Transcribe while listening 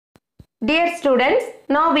Dear students,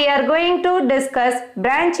 now we are going to discuss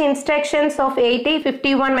branch instructions of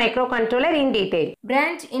 8051 microcontroller in detail.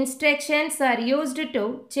 Branch instructions are used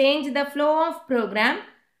to change the flow of program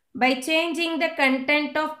by changing the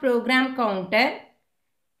content of program counter.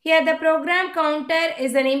 Here the program counter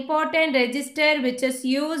is an important register which is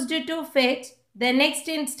used to fetch the next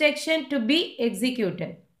instruction to be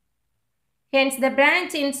executed. Hence the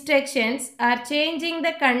branch instructions are changing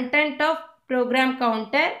the content of program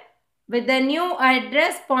counter with the new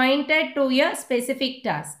address pointed to a specific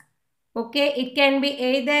task. Okay, it can be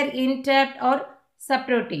either interrupt or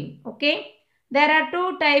subroutine. Okay, there are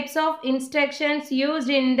two types of instructions used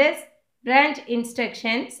in this branch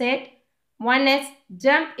instruction set. One is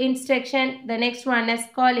jump instruction, the next one is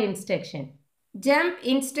call instruction. Jump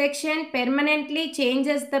instruction permanently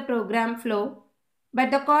changes the program flow,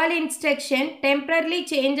 but the call instruction temporarily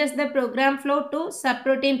changes the program flow to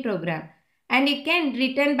subroutine program, and it can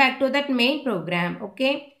return back to that main program.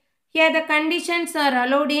 Okay, here the conditions are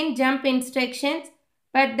allowed in jump instructions,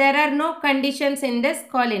 but there are no conditions in this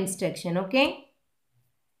call instruction. Okay,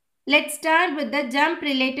 let's start with the jump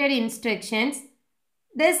related instructions.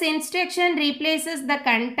 This instruction replaces the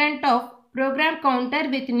content of program counter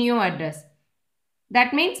with new address.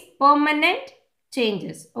 That means permanent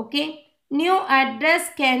changes. Okay, new address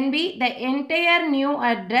can be the entire new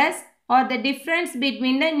address or the difference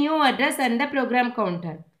between the new address and the program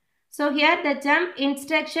counter. So here the jump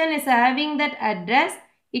instruction is having that address.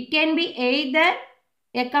 It can be either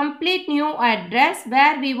a complete new address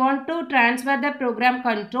where we want to transfer the program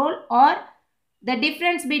control, or the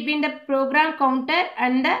difference between the program counter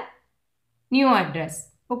and the new address.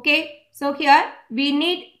 Okay, so here we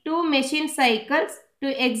need 2 machine cycles to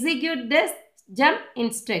execute this jump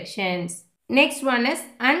instructions. Next one is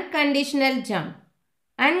unconditional jump.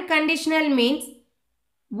 Unconditional means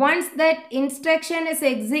once that instruction is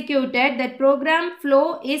executed, the program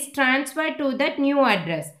flow is transferred to that new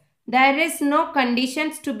address. There is no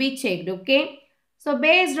conditions to be checked. Okay, so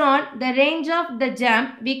based on the range of the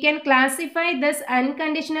jump, we can classify this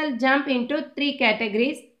unconditional jump into 3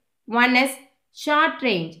 categories. One is short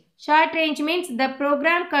range. Short range means the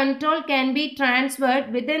program control can be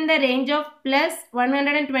transferred within the range of plus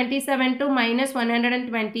 127 to minus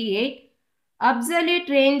 128. Absolute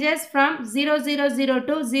ranges from 000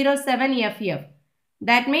 to 07FF.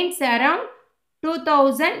 That means around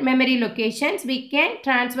 2000 memory locations we can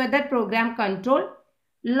transfer the program control.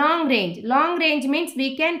 Long range. Long range means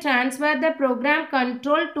we can transfer the program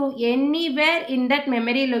control to anywhere in that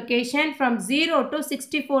memory location from 0 to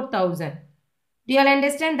 64,000. Do you all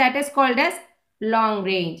understand? That is called as long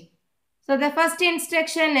range. So the first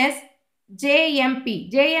instruction is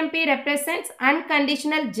JMP. JMP represents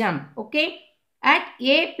unconditional jump. Okay, at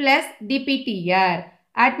A plus DPTR.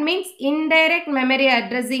 That means indirect memory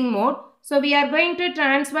addressing mode. So we are going to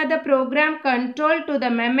transfer the program control to the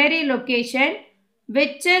memory location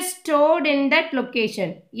which is stored in that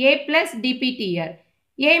location, A plus DPTR.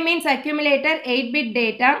 A means accumulator 8-bit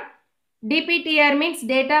data. DPTR means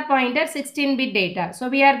data pointer 16-bit data. So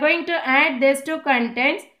we are going to add these two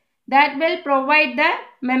contents that will provide the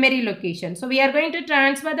memory location. So we are going to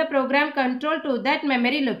transfer the program control to that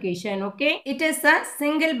memory location. Okay, it is a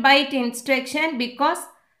single byte instruction because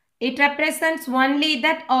it represents only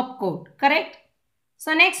that opcode. Correct?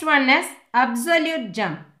 So next one is absolute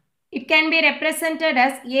jump. It can be represented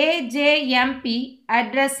as AJMP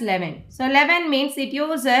address 11. So 11 means it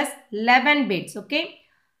uses 11 bits. Okay,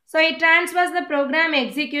 so it transfers the program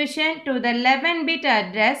execution to the 11-bit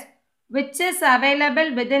address which is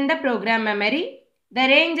available within the program memory. The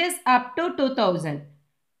range is up to 2000.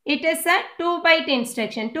 It is a 2-byte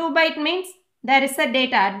instruction. 2 byte means there is a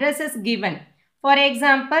data address is given. For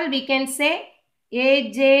example, we can say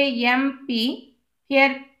AJMP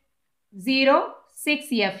here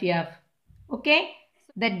 06FF. Okay,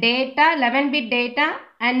 the data 11-bit data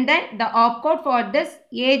and then the opcode for this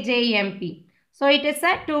AJMP. So it is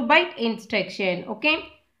a 2-byte instruction. Okay,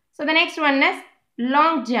 so the next one is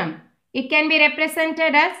long jump. It can be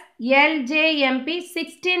represented as LJMP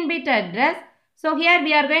 16-bit address. So here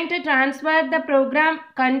we are going to transfer the program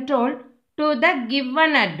control to the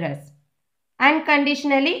given address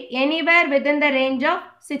unconditionally anywhere within the range of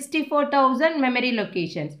 64,000 memory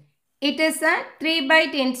locations. It is a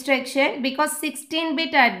 3-byte instruction because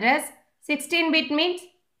 16-bit address, 16-bit means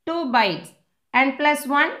 2 bytes and plus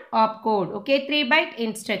 1 opcode. Okay, 3-byte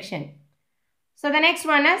instruction. So the next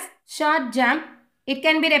one is short jump. It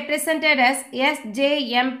can be represented as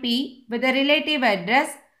SJMP with a relative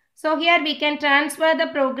address. So here we can transfer the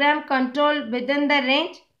program control within the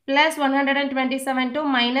range plus 127 to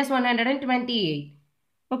minus 128.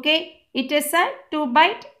 Okay, It is a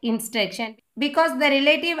 2-byte instruction because the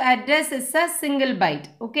relative address is a single byte.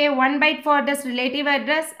 Okay, 1 byte for this relative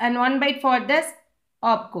address and 1 byte for this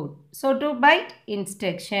opcode. So 2-byte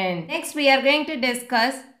instruction. Next we are going to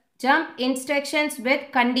discuss jump instructions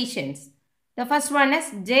with conditions. The first one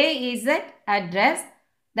is JZ address.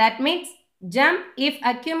 That means jump if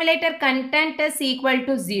accumulator content is equal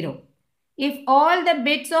to 0. If all the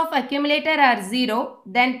bits of accumulator are 0,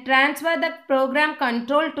 then transfer the program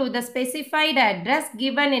control to the specified address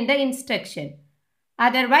given in the instruction.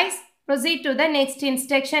 Otherwise, proceed to the next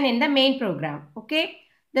instruction in the main program. Okay.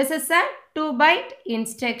 This is a 2-byte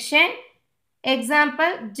instruction.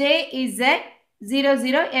 Example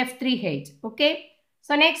JZ00F3H. Okay.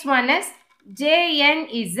 So next one is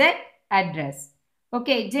JNZ address.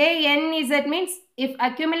 Okay. JNZ means if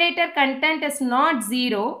accumulator content is not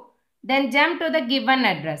 0, then jump to the given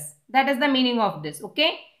address. That is the meaning of this.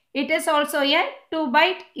 Okay. It is also a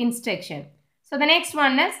 2-byte instruction. So the next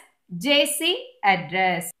one is JC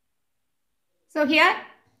address. So here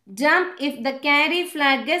jump if the carry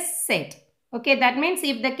flag is set. Okay, that means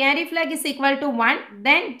if the carry flag is equal to 1,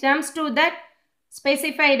 then jumps to that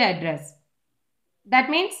specified address. That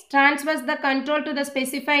means transfers the control to the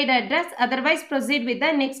specified address, otherwise proceed with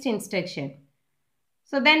the next instruction.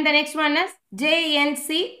 So then the next one is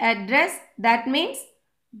JNC address. That means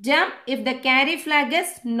jump if the carry flag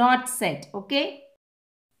is not set. Okay.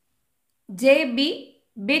 JB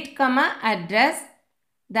bit comma address.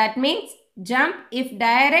 That means jump if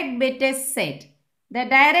direct bit is set. The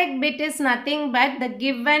direct bit is nothing but the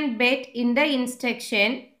given bit in the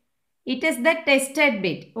instruction. It is the tested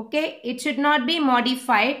bit. Okay. It should not be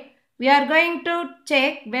modified. We are going to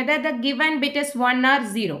check whether the given bit is 1 or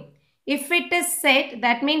 0. If it is set,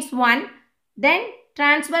 that means 1, then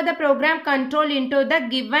transfer the program control into the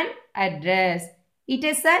given address. It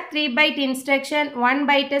is a 3-byte instruction. 1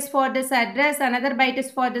 byte is for this address, another byte is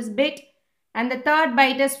for this bit, and the third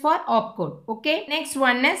byte is for opcode. Okay. Next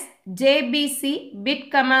one is JBC bit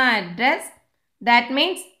comma address. That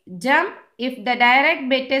means jump if the direct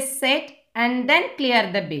bit is set and then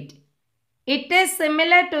clear the bit. It is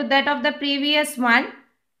similar to that of the previous one.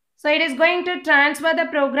 So it is going to transfer the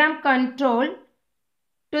program control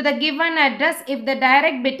to the given address if the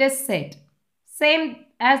direct bit is set. Same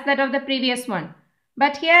as that of the previous one.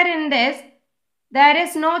 But here in this, there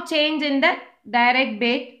is no change in the direct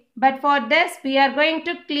bit. But for this, we are going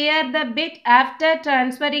to clear the bit after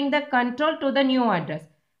transferring the control to the new address.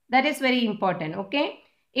 That is very important. Okay.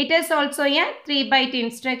 It is also a 3-byte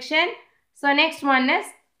instruction. So next one is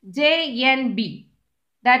JNB.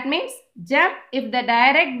 That means jump if the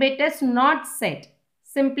direct bit is not set.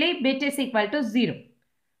 Simply bit is equal to 0.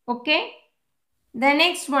 Okay. The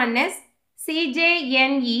next one is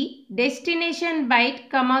CJNE destination byte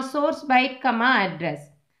comma source byte comma address.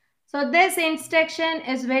 So this instruction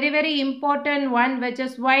is very important one which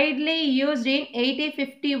is widely used in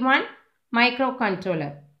 8051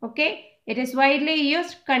 microcontroller. Okay. It is widely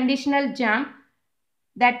used conditional jump,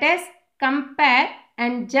 that is compare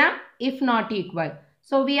and jump if not equal.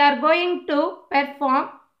 So we are going to perform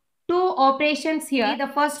 2 operations here. The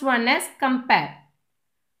first one is compare.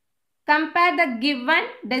 Compare the given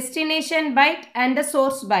destination byte and the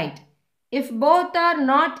source byte. If both are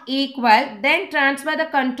not equal, then transfer the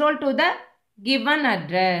control to the given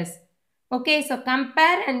address. Okay, so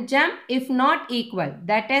compare and jump if not equal.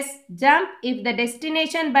 That is jump if the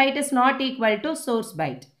destination byte is not equal to source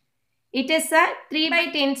byte. It is a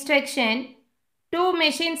 3-byte instruction. 2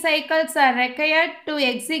 machine cycles are required to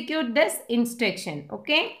execute this instruction.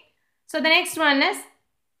 Okay. So the next one is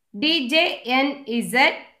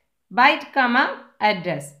DJNZ byte comma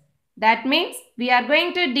address. That means we are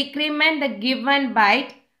going to decrement the given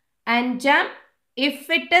byte and jump if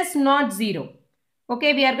it is not 0.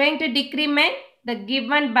 Okay. We are going to decrement the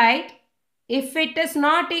given byte. If it is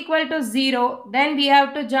not equal to 0, then we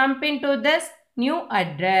have to jump into this new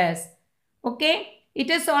address. Okay. It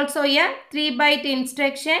is also a 3-byte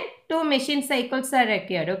instruction. 2 machine cycles are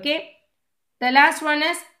required. Okay. The last one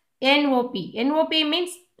is NOP. NOP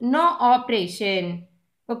means no operation.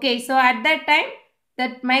 Okay. So at that time,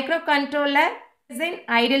 that microcontroller is in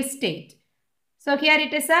idle state. So here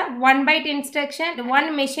it is a 1-byte instruction.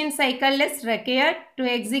 1 machine cycle is required to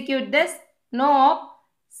execute this no op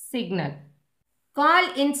signal.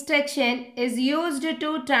 Call instruction is used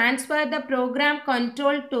to transfer the program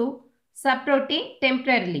control to subroutine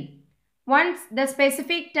temporarily. Once the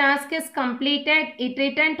specific task is completed, it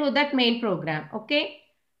returns to that main program. Okay.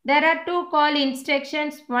 There are 2 call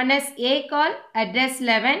instructions. One is A call address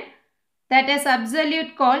 11. That is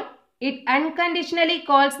absolute call. It unconditionally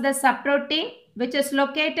calls the subroutine which is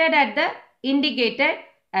located at the indicated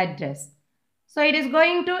address. So it is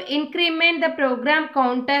going to increment the program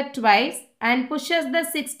counter twice and pushes the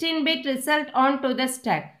 16-bit result onto the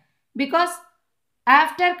stack, because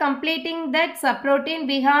after completing that subroutine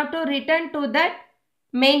we have to return to that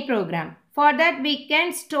main program. For that we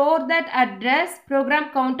can store that address,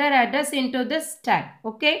 program counter address, into the stack.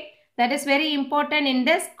 Okay, that is very important in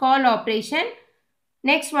this call operation.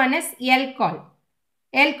 Next one is lcall.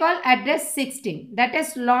 Lcall address 16, that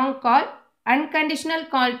is long call, unconditional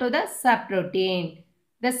call to the subroutine.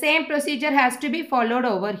 The same procedure has to be followed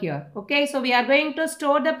over here. Okay, so we are going to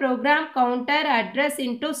store the program counter address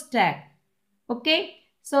into stack. Okay,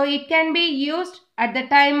 so it can be used at the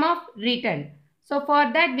time of return. So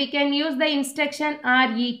for that we can use the instruction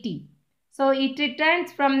RET. So it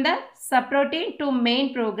returns from the subroutine to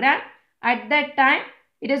main program. At that time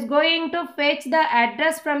it is going to fetch the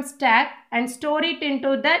address from stack and store it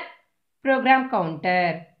into that program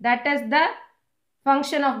counter. That is the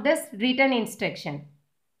function of this return instruction.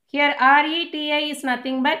 Here RETI is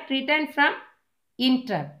nothing but return from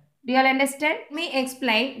interrupt. Do you all understand? Let me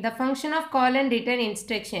explain the function of call and return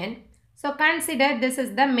instruction. So consider this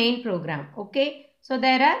is the main program. Okay. So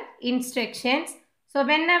there are instructions. So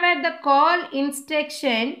whenever the call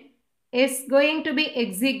instruction is going to be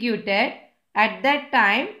executed, at that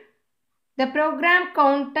time the program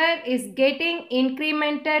counter is getting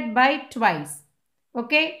incremented by twice.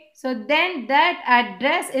 Okay. So then that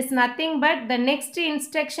address is nothing but the next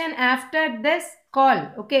instruction after this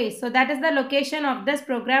call. Okay, so that is the location of this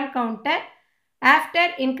program counter after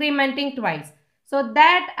incrementing twice. So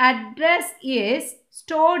that address is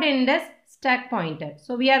stored in this stack pointer.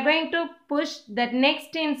 So we are going to push that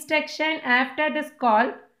next instruction after this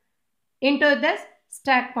call into this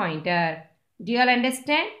stack pointer. Do you all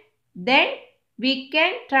understand? Then we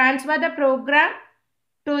can transfer the program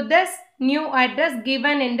to this new address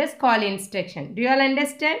given in this call instruction. Do you all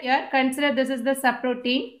understand? Here consider this is the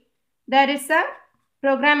subroutine. There is a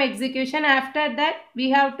program execution. After that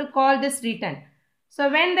we have to call this return. So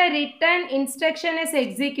when the return instruction is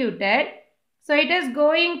executed, so it is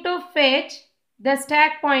going to fetch the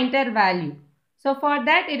stack pointer value. So for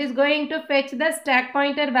that it is going to fetch the stack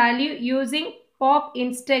pointer value using pop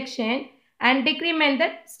instruction and decrement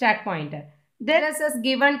the stack pointer. This is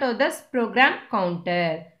given to this program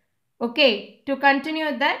counter. Okay, to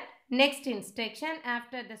continue that next instruction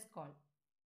after this call.